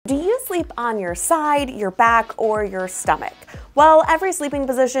sleep on your side, your back, or your stomach? Well, every sleeping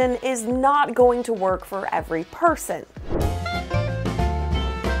position is not going to work for every person.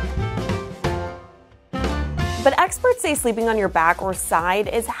 But experts say sleeping on your back or side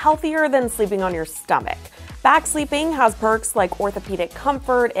is healthier than sleeping on your stomach. Back sleeping has perks like orthopedic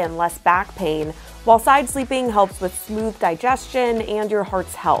comfort and less back pain, while side sleeping helps with smooth digestion and your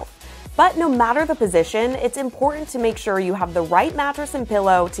heart's health. But no matter the position, it's important to make sure you have the right mattress and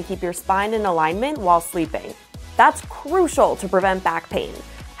pillow to keep your spine in alignment while sleeping. That's crucial to prevent back pain.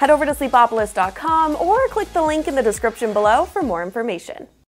 Head over to sleepopolis.com or click the link in the description below for more information.